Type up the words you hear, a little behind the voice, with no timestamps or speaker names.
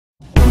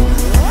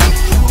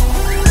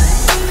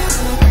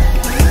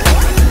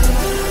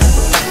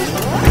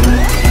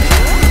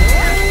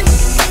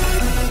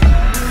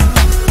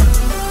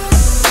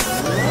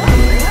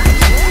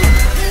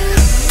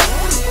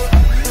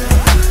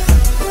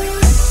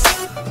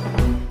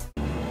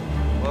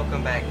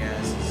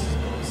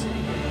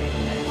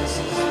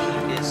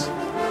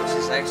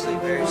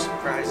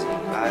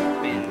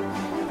surprising.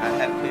 I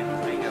have been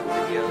putting up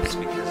videos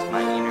because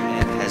my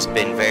internet has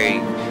been very,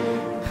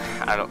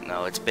 I don't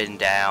know, it's been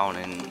down,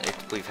 and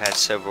we've had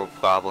several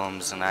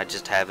problems, and I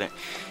just haven't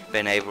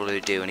been able to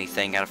do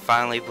anything. I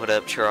finally put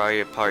up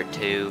Terraria Part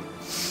 2,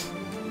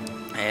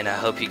 and I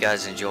hope you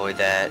guys enjoyed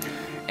that.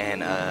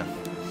 And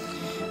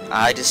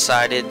I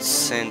decided,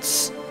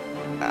 since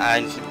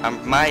I'm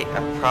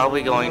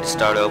probably going to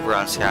start over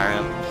on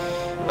Skyrim,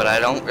 but I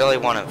don't really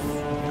want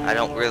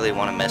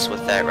to mess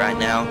with that right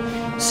now.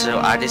 So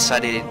I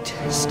decided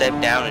to step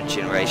down a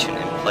generation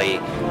and play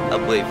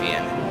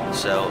Oblivion.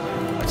 So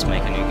let's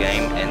make a new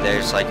game, and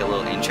there's like a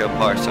little intro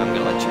part, so I'm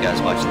gonna let you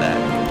guys watch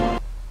that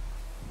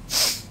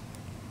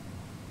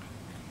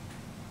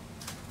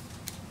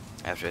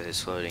after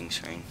this loading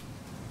screen.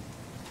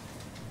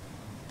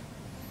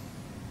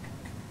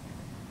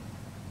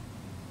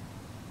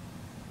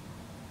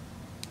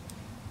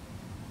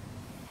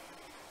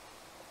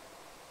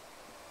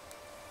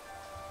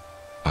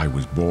 I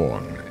was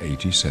born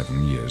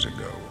 87 years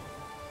ago.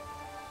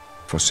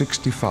 For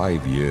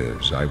 65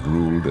 years I've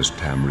ruled as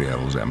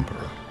Tamriel's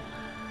emperor.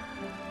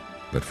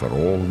 But for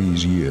all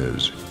these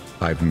years,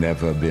 I've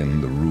never been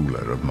the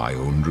ruler of my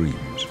own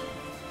dreams.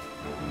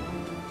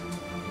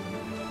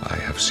 I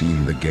have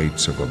seen the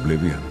gates of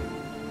Oblivion,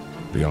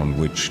 beyond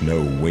which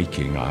no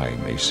waking eye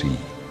may see.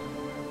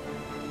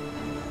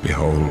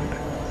 Behold,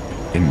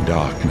 in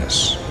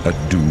darkness, a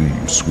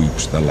doom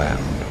sweeps the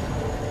land.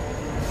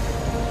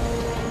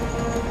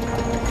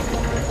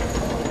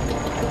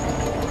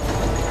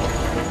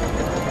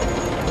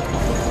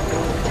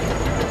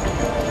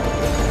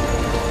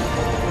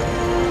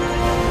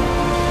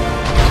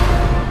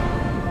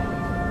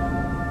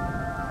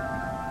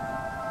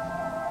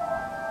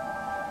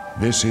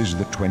 This is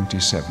the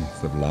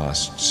 27th of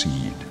last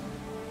seed,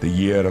 the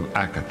year of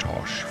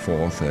Akatosh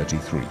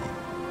 433.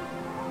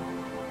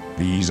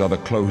 These are the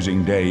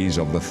closing days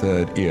of the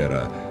Third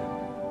Era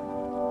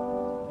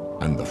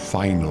and the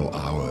final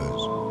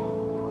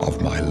hours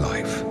of my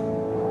life.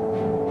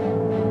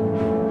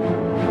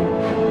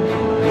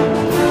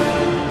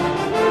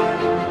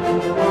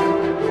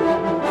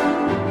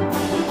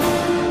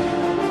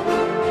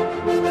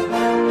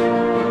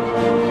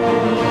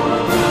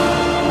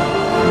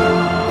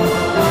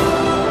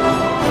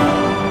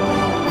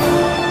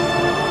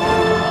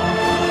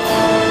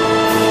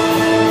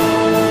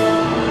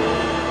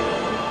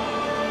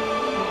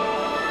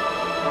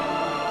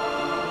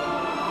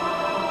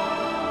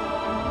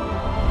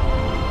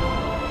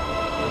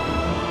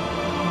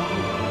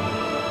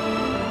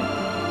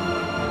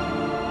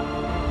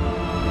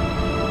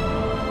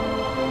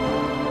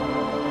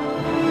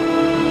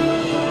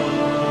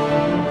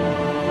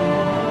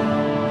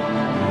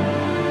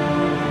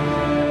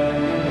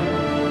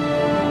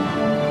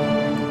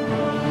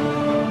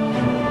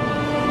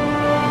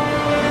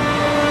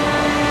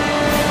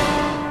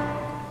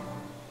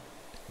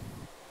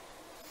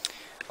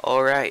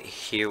 Alright,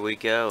 here we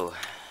go.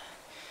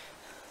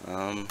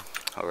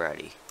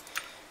 Alrighty.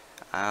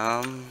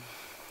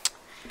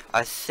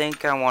 I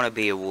think I want to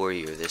be a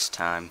warrior this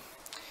time.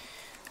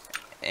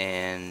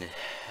 And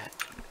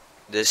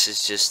this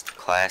is just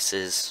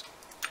classes.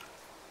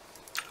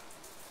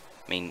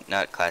 I mean,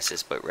 not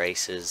classes, but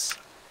races.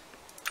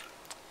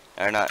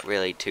 They're not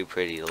really too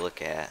pretty to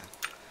look at.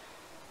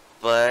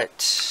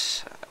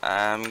 But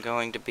I'm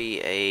going to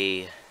be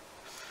a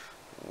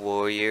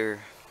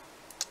warrior.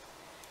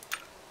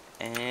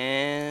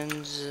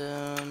 And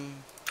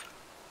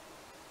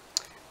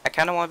I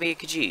kind of want to be a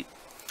Khajiit.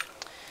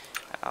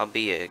 I'll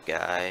be a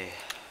guy.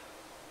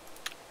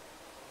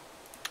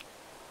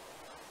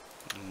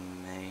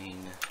 Main.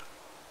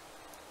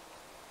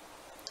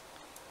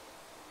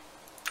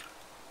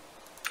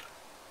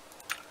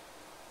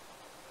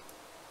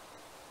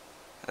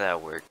 That'll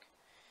work.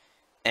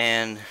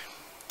 And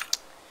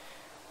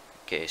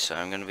okay, so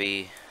I'm gonna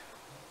be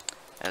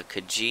a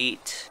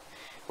Khajiit,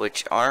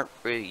 which aren't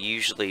really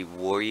usually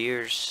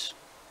warriors,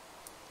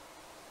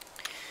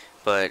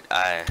 but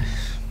I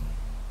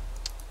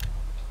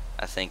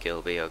think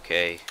it'll be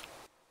okay.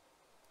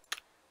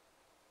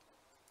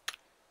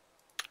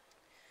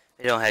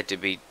 They don't have to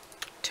be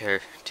too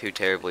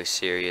terribly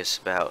serious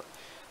about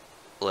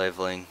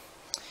leveling.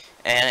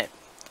 And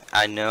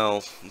I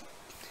know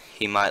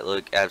he might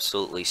look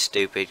absolutely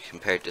stupid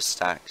compared to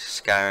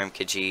Skyrim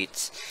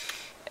Khajiits,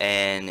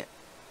 and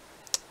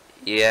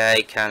yeah,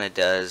 he kinda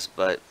does,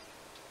 but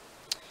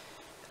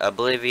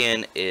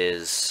Oblivion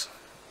is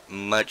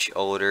much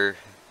older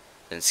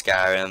than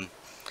Skyrim,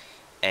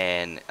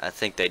 and I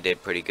think they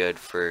did pretty good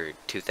for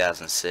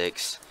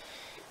 2006.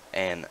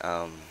 And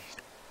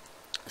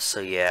so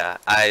yeah,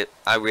 I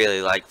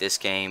really like this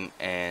game,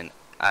 and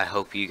I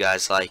hope you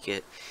guys like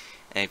it.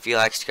 And if you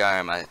like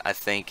Skyrim, I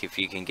think if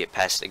you can get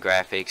past the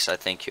graphics, I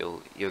think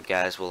you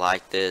guys will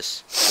like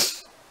this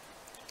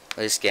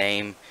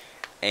game.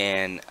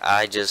 And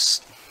I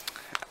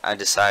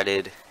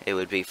decided it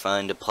would be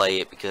fun to play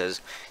it because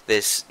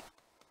this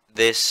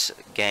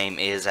game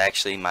is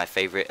actually my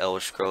favorite Elder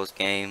Scrolls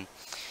game.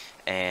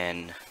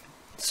 And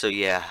so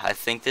yeah, I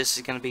think this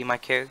is gonna be my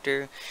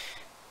character.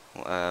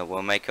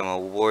 We'll make him a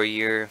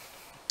warrior,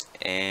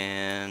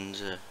 and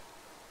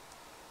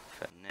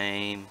a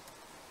name.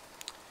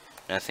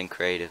 Nothing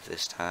creative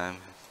this time.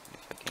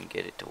 If I can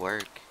get it to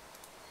work.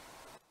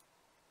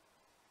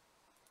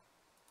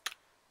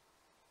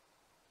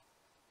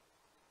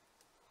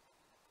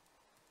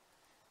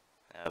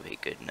 That'll be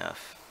good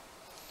enough.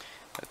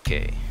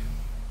 Okay.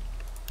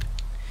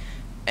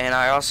 And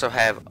I also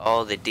have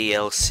all the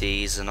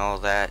DLCs and all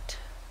that.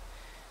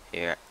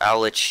 Here, I'll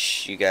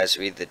let you guys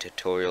read the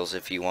tutorials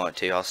if you want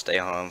to. I'll stay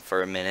on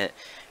for a minute,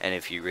 and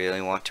if you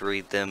really want to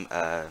read them,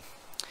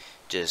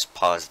 just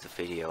pause the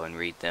video and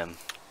read them.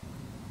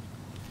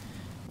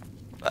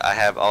 But I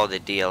have all the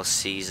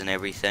DLCs and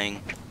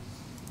everything,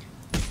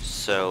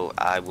 so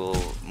I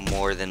will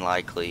more than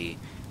likely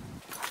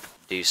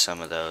do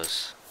some of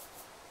those.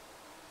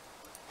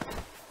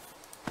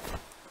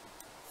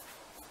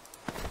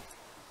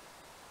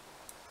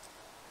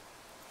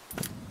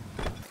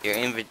 Your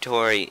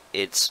inventory,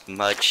 it's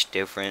much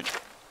different.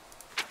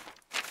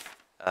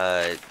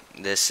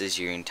 This is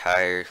your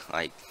entire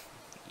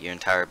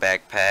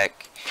backpack,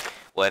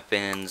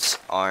 weapons,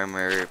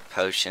 armor,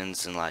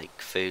 potions, and like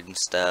food and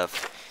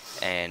stuff,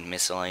 and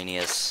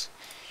miscellaneous.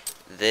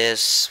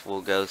 This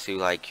will go through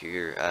like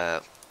your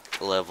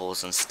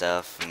levels and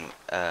stuff,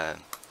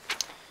 and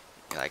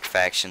like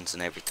factions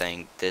and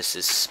everything. This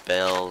is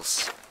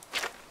spells.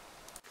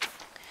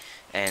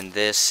 And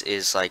this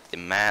is like the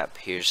map.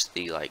 Here's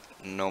the like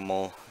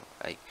normal,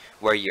 like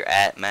where you're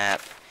at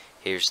map.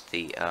 Here's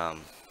the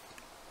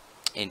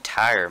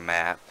entire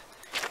map,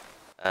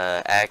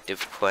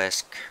 active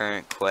quests,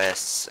 current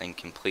quests, and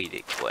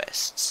completed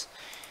quests.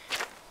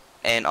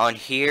 And on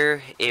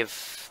here,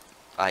 if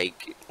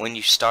like when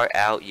you start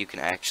out, you can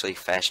actually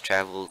fast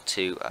travel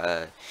to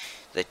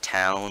the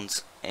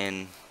towns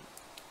and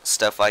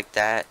stuff like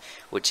that,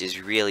 which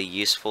is really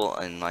useful.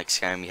 And like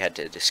Skyrim, you had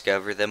to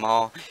discover them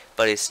all,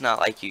 but it's not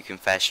like you can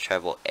fast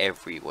travel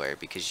everywhere,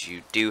 because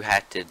you do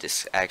have to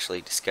actually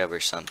discover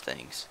some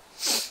things.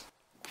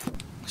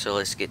 So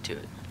let's get to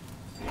it.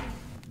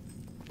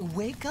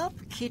 Wake up,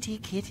 kitty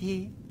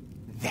kitty.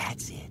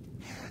 That's it.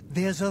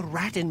 There's a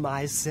rat in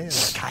my cell,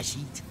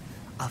 Khajiit.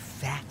 A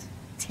fat,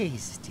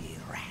 tasty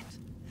rat.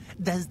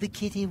 Does the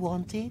kitty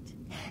want it?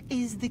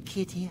 Is the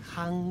kitty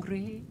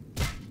hungry?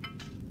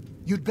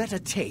 You'd better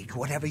take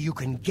whatever you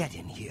can get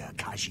in here,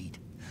 Khajiit.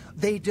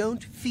 They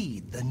don't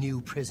feed the new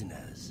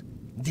prisoners.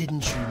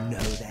 Didn't you know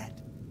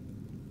that?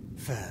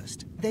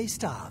 First, they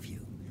starve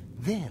you.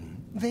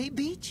 Then, they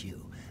beat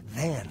you.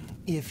 Then,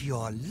 if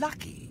you're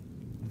lucky,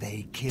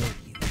 they kill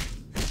you.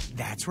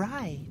 That's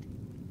right.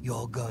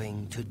 You're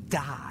going to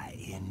die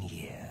in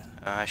here.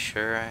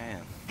 Sure I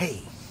am.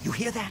 Hey, you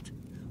hear that?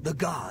 The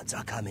guards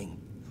are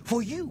coming.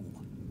 For you.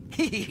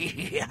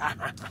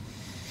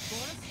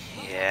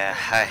 Yeah,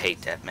 I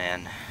hate that,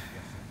 man.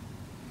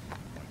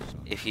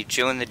 If you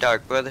join the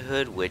Dark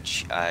Brotherhood,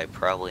 which I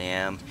probably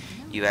am,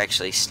 you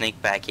actually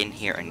sneak back in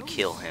here and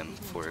kill him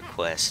for a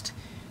quest,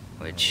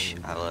 which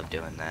I love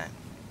doing that.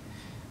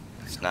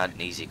 It's not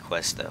an easy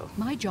quest, though.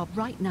 My job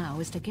right now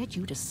is to get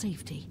you to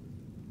safety.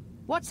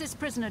 What's this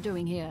prisoner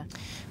doing here?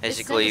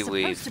 Basically,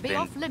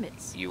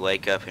 you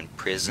wake up in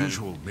prison,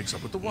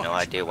 no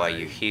idea why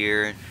you're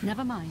here,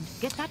 Never mind.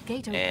 Get that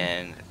gate open.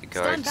 and the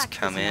guards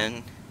come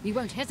in, We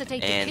won't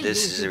hesitate to and kill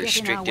this you is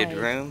if a you get in our restricted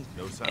way. room,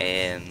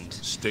 and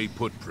Stay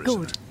put,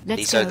 prisoner. Good. Let's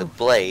these go. are the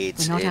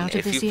blades, We're not and out of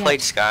if this you yet. played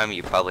Skyrim,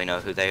 you probably know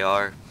who they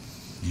are,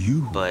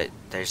 You, but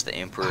there's the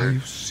Emperor,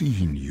 I've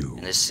seen you.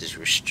 and this is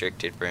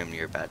restricted room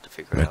you're about to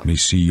figure Let out. me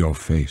see your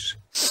face.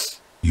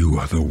 You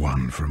are the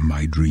one from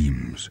my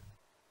dreams.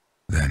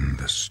 Then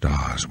the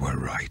stars were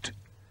right,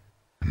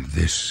 and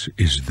this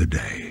is the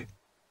day.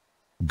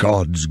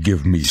 Gods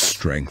give me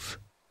strength.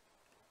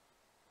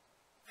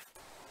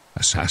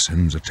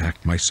 Assassins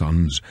attacked my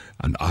sons,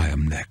 and I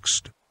am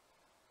next.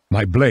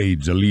 My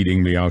blades are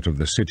leading me out of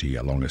the city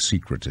along a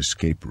secret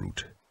escape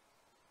route.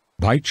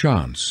 By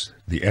chance,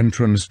 the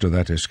entrance to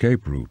that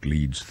escape route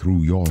leads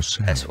through your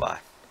cell. That's why.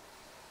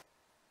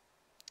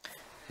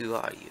 Who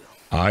are you?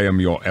 I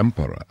am your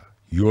emperor,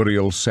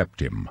 Uriel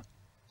Septim.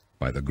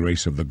 By the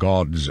grace of the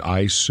gods,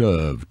 I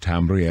serve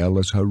Tamriel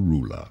as her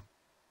ruler.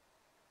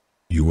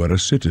 You are a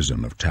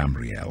citizen of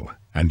Tamriel,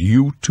 and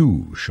you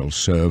too shall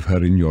serve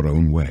her in your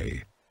own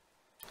way.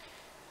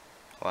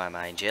 Why am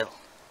I in jail?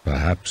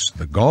 Perhaps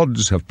the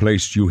gods have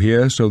placed you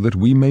here so that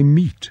we may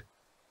meet.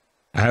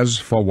 As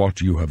for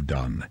what you have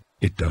done,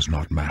 it does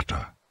not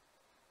matter.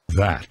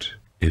 That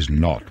is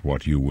not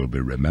what you will be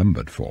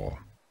remembered for.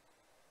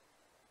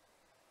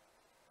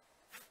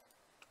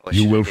 What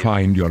You should I will do?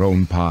 find your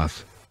own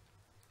path.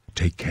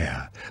 Take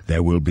care.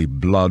 There will be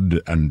blood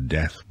and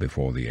death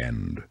before the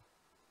end.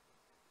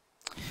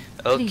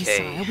 Please, Okay.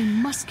 sire, we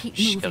must keep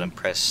Just gonna moving.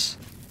 press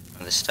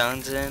the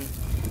stones in,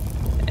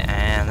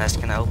 and that's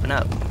gonna open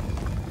up.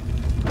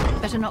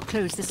 Better not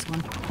close this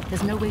one.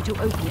 There's no way to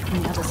open it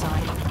from the other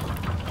side.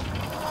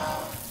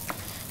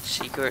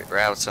 Secret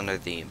routes under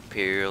the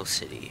Imperial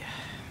City.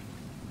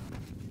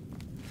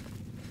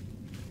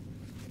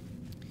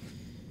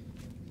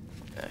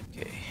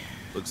 Okay.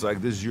 Looks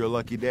like this is your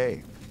lucky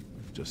day.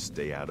 Just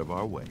stay out of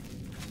our way.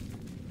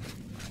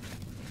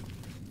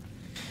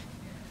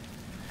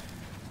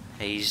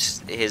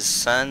 His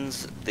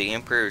sons, the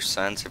Emperor's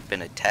sons, have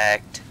been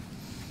attacked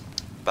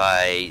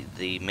by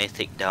the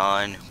Mythic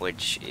Dawn,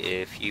 which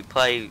if you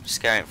play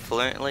Skyrim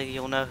fluently,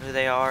 you'll know who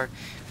they are,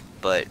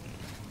 but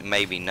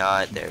maybe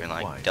not. They're in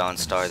like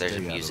Dawnstar, there's a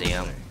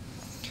museum.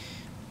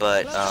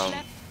 But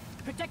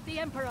Protect the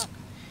Emperor.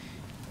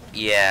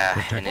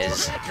 yeah, and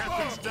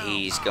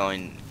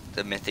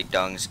the Mythic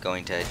Dawn's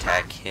going to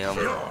attack him.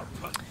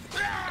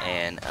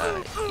 And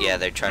yeah,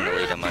 they're trying to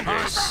lead him under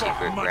a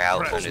secret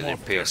route under the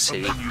Imperial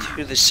City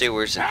through the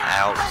sewers and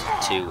out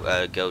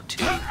to go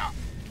to,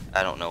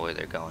 I don't know where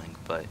they're going,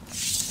 but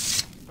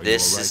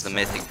this is the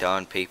Mythic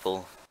Dawn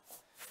people.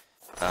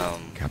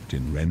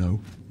 Captain Reno?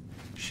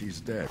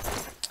 She's dead.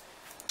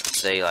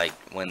 They, like,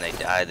 when they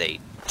die, they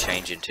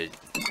change into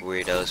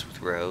weirdos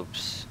with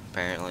robes,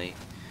 apparently.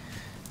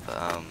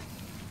 But,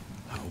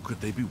 how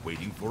could they be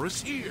waiting for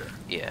us here?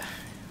 Yeah.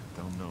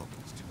 Don't know.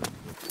 It's too good.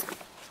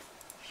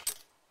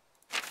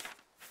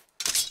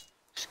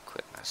 Just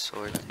quit my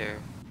sword there.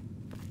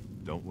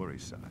 Don't worry,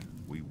 sire.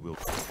 We will.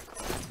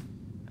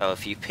 Oh,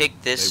 if you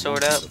pick this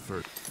sword up,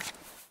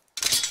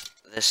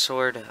 this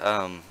sword,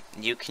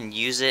 you can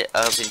use it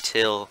up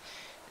until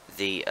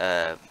the,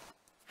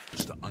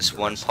 this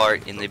one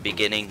part in the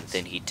beginning,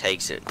 then he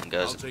takes it and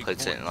goes and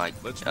puts it in like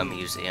a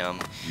museum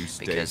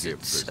because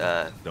it's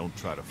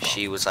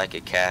she was like a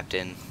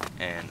captain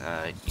and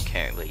you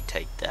can't really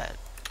take that.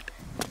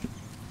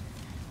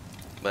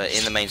 But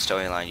in the main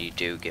storyline you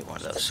do get one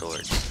of those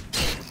swords.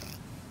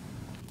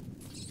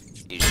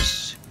 You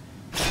just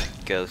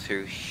go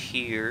through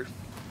here.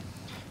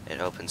 It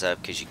opens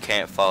up because you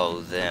can't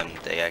follow them.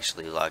 They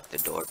actually lock the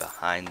door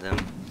behind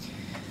them.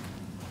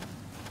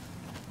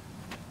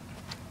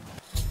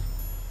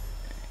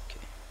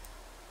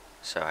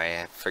 Sorry,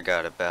 I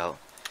forgot about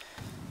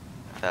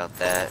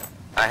that.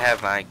 I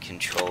have my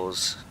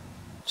controls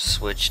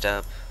switched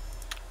up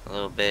a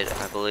little bit,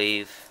 I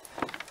believe,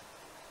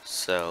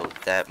 so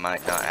that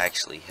might not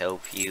actually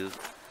help you.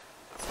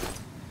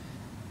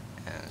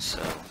 And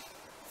so,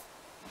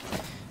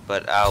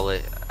 but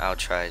I'll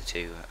try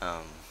to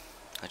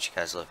let you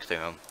guys look through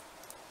them.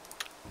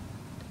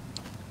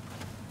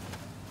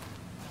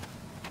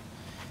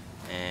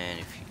 And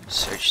if you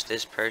search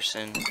this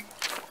person,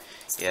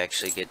 you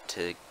actually get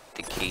to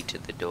the key to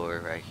the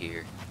door right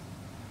here.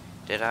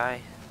 Did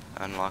I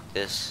unlock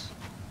this?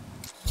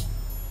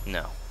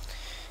 No.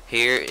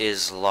 Here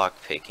is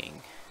lock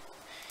picking,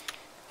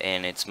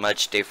 and it's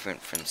much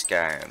different from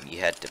Skyrim. You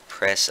had to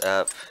press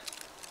up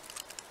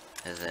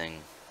and then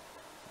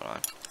hold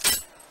on.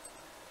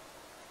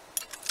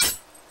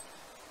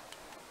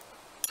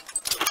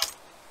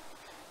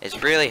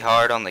 It's really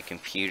hard on the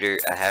computer,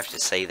 I have to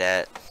say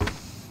that.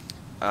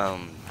 I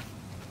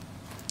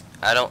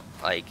don't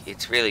like,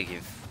 it's really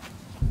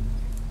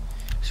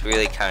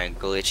kind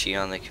of glitchy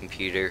on the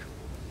computer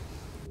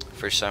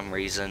for some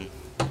reason.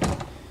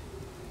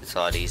 It's a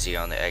lot easier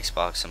on the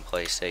Xbox and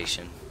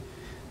PlayStation,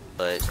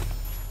 but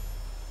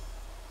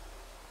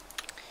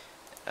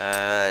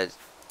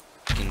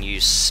you can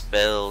use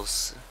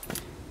spells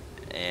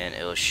and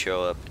it'll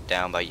show up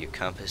down by your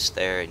compass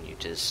there, and you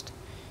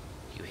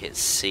hit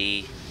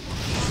C,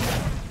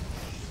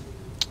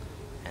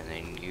 and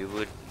then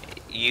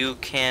you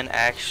can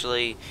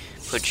actually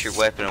put your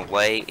weapon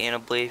away in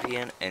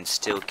Oblivion and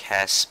still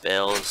cast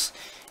spells.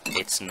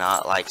 It's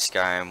not like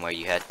Skyrim where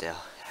you have to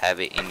have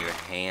it in your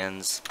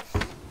hands,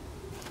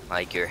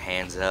 like your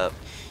hands up.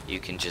 You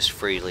can just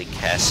freely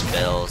cast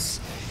spells.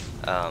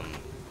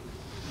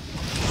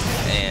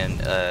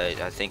 And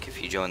I think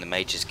if you join the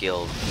Mages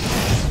Guild,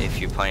 if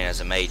you're playing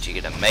as a mage, you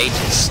get a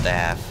mage's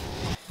staff.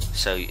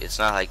 So it's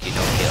not like you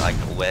don't get like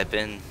a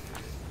weapon,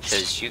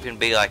 because you can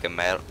be like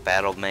a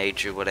battle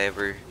mage or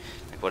whatever,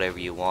 like whatever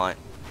you want.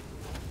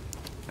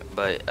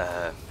 But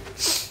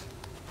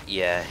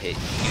yeah, you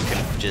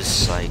can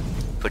just like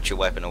put your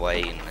weapon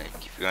away, and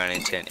like, if you run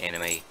into an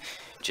enemy,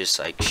 just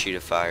like shoot a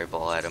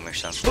fireball at them or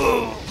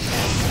something.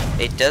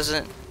 It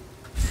doesn't,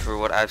 for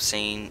what I've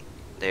seen,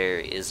 there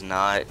is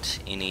not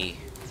any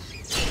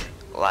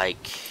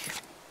like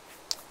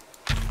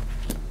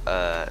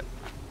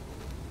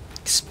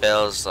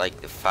spells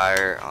like the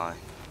fire on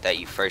that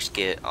you first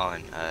get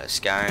on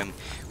Skyrim,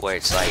 where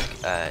it's like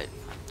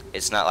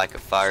it's not like a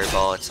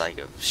fireball, it's like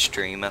a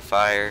stream of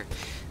fire.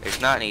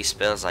 There's not any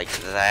spells like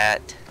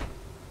that,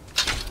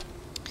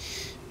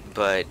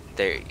 but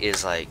there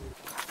is like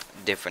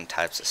different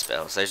types of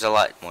spells. There's a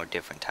lot more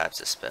different types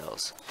of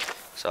spells.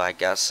 So I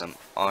got some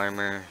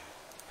armor,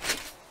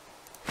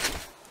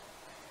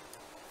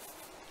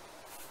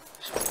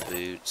 some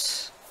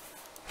boots.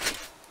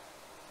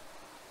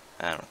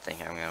 I don't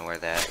think I'm gonna wear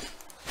that.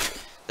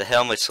 The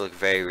helmets look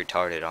very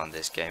retarded on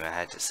this game, I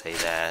had to say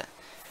that.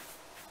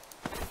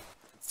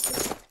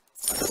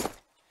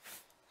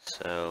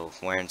 So,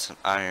 wearing some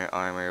iron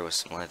armor with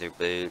some leather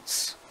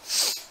boots.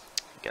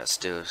 Got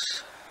still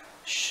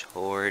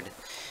sword,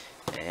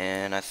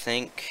 and I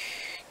think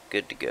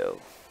good to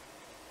go.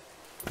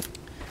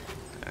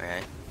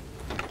 Alright.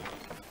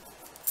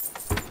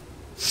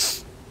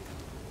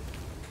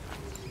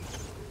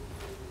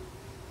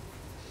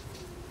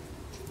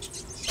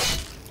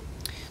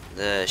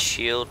 The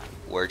shield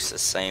works the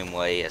same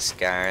way as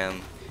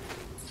Skyrim,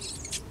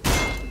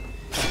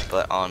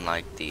 but on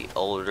like the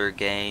older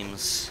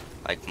games,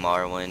 like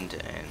Morrowind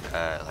and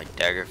like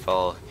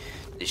Daggerfall,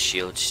 the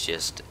shields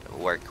just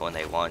work when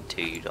they want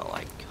to. You don't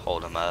like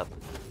hold them up.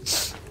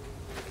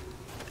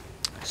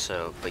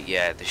 So, but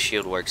yeah, the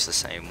shield works the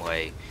same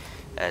way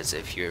as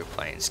if you were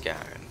playing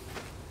Skyrim.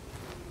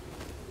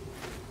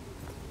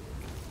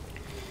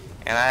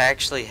 And I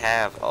actually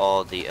have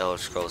all the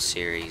Elder Scrolls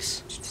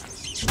series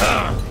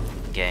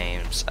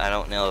games. I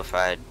don't know if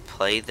I'd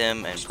play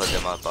them and put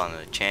them up on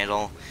the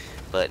channel,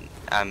 but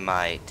I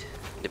might,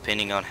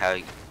 depending on how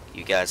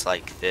you guys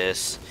like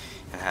this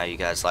and how you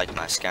guys like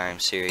my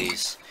Skyrim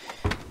series.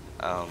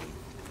 That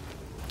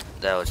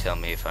will tell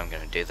me if I'm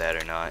gonna do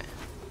that or not.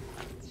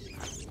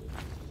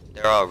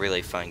 They're all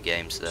really fun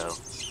games though.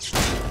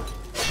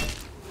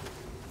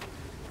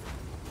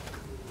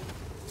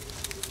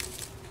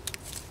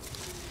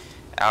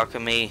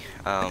 Alchemy,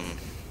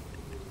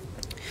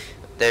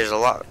 there's a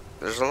lot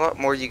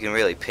more you can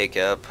really pick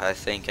up, I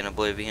think, in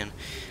Oblivion.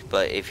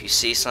 But if you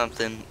see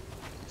something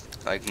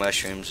like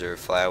mushrooms or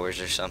flowers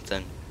or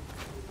something,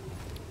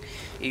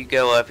 you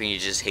go up and you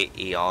just hit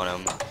E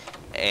on them,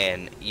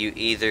 and you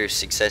either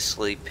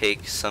successfully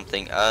pick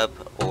something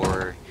up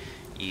or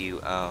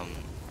you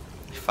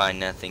find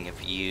nothing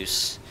of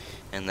use,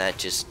 and that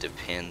just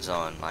depends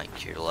on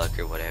like your luck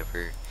or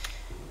whatever.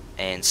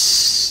 And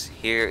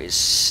here is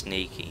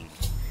sneaking.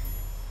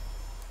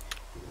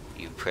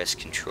 You press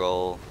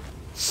control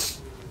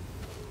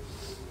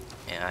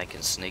and I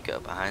can sneak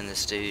up behind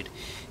this dude.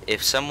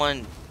 If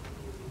someone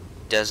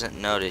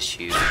doesn't notice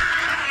you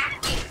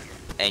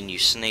and you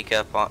sneak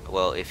up on,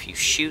 well, if you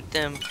shoot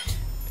them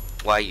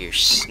while you're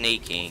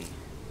sneaking,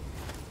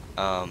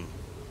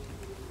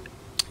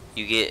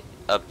 you get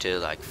up to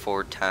like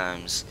 4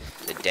 times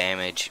the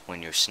damage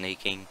when you're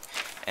sneaking.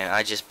 And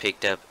I just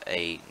picked up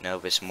a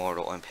Novus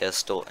Mortal and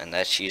pistol, and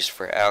that's used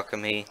for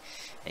alchemy,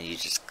 and you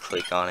just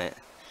click on it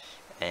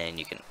and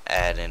you can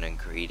add an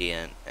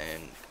ingredient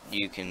and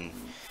you can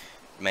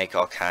make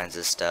all kinds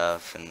of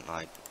stuff and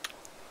like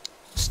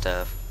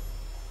stuff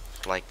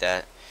like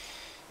that.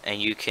 And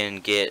you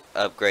can get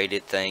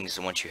upgraded things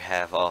once you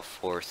have all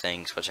 4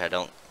 things, which I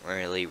don't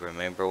really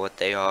remember what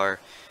they are,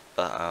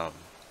 but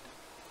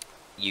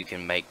you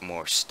can make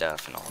more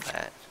stuff and all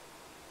that.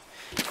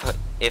 But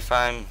if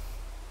I'm,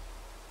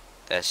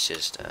 that's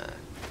just an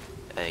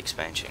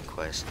expansion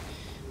quest.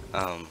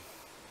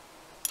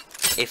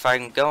 If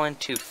I'm going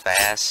too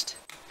fast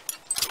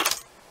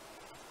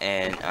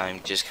and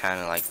I'm just kind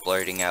of like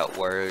blurting out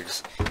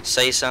words,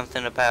 say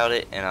something about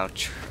it, and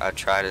I'll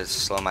try to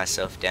slow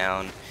myself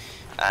down.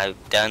 I've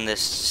done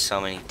this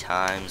so many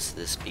times,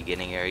 this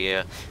beginning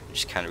area. I'm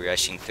just kind of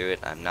rushing through it.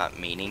 I'm not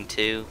meaning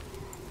to.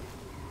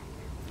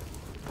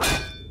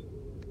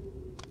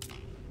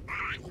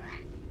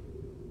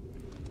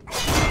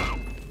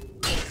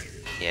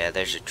 Yeah,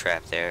 there's a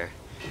trap there,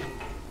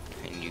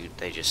 and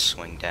they just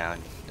swing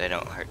down. They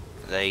don't hurt.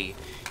 They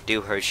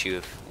do hurt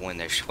you when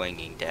they're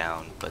swinging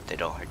down, but they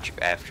don't hurt you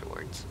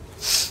afterwards.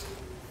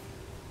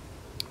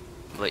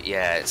 But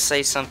yeah,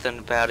 say something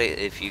about it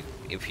if you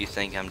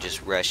think I'm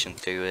just rushing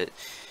through it.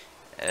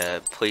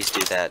 Please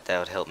do that. That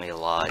would help me a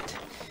lot.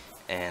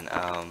 And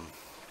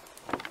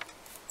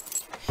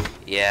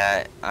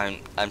yeah,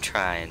 I'm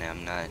trying.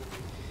 I'm not.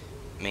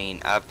 I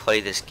mean, I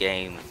play this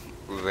game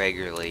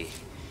regularly,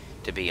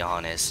 to be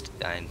honest.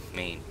 I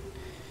mean,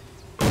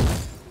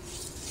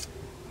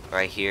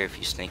 right here, if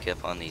you sneak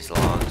up on these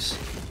logs,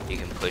 you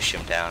can push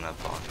them down up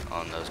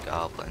on those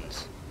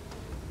goblins,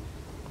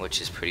 which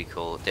is pretty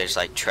cool. There's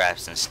like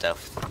traps and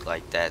stuff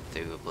like that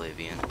through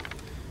Oblivion.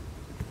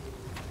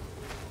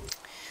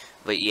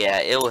 But yeah,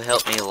 it will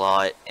help me a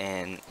lot,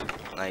 and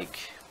like,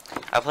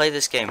 I play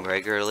this game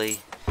regularly,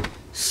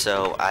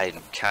 so I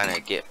kind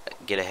of get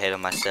ahead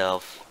of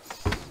myself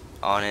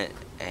on it,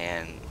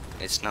 and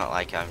it's not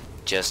like I'm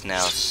just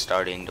now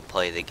starting to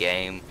play the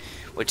game,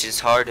 which is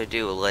hard to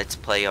do a let's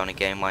play on a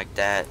game like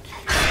that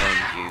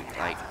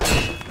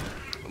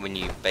when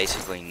you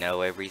basically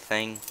know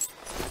everything,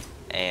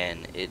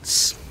 and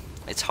it's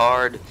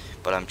hard,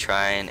 but I'm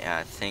trying, and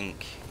I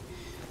think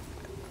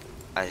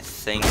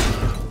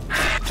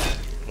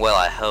well,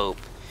 I hope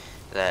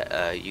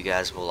that you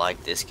guys will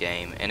like this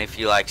game. And if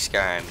you like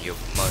Skyrim, you'll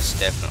most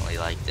definitely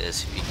like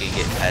this if you can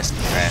get past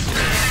the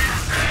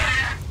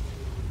graphics.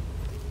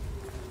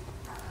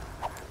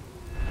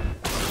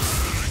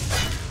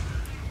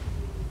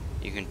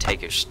 You can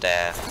take your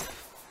staff.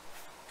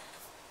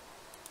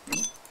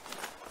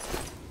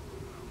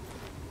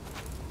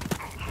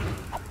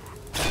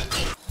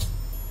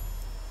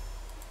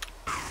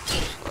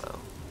 Slow.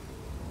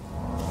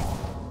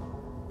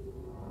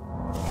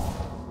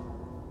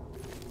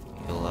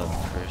 Heal up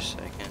for a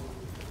second.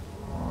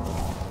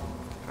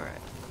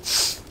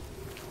 Alright.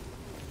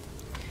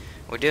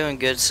 We're doing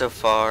good so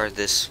far. In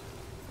this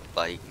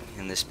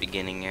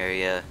beginning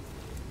area,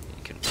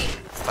 you can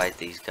fight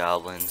these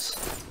goblins.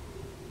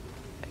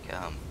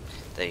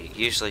 They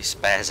usually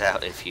spaz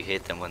out if you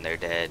hit them when they're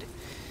dead.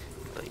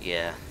 But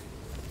yeah,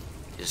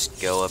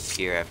 just go up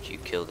here after you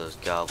kill those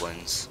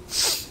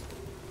goblins.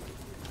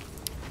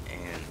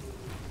 And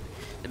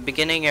the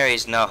beginning area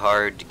is not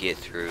hard to get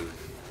through.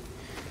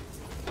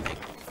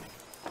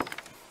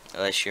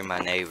 Unless you're my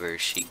neighbor,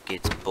 she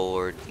gets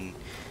bored and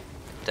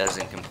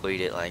doesn't complete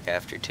it like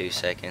after 2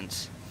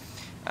 seconds.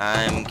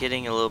 I'm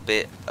getting a little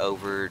bit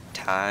over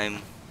time.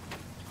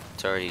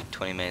 It's already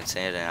 20 minutes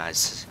in,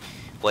 and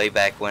way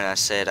back when I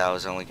said I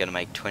was only going to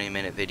make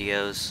 20-minute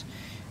videos,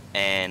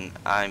 and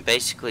I'm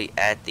basically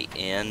at the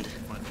end.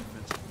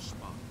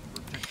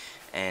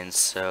 And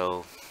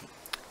so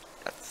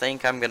I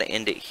think I'm going to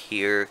end it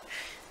here,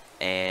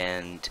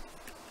 and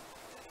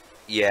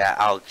yeah,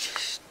 I'll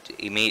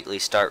immediately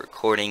start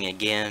recording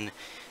again,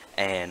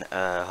 and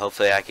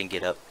hopefully I can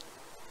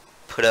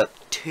put up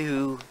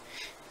 2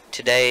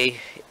 today,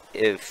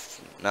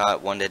 if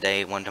not 1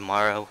 today, 1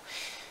 tomorrow.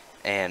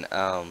 And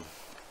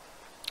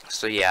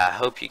so yeah, I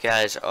hope you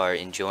guys are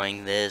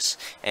enjoying this,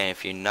 and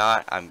if you're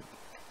not,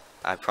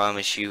 I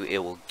promise you it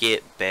will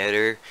get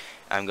better.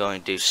 I'm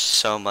going to do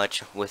so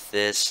much with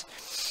this,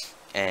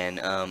 and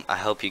I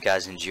hope you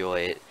guys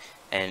enjoy it.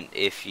 And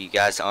if you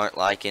guys aren't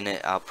liking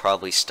it, I'll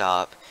probably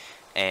stop.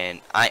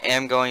 And I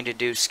am going to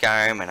do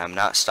Skyrim, and I'm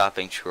not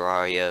stopping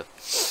Terraria.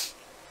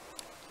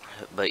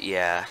 But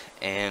yeah,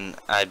 and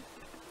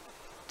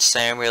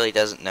Sam really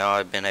doesn't know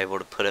I've been able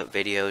to put up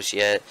videos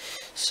yet,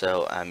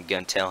 so I'm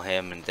gonna tell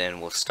him, and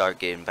then we'll start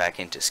getting back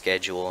into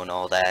schedule and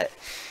all that.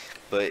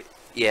 But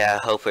yeah,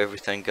 I hope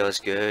everything goes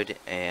good,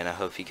 and I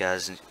hope you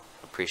guys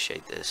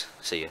appreciate this.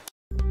 See ya.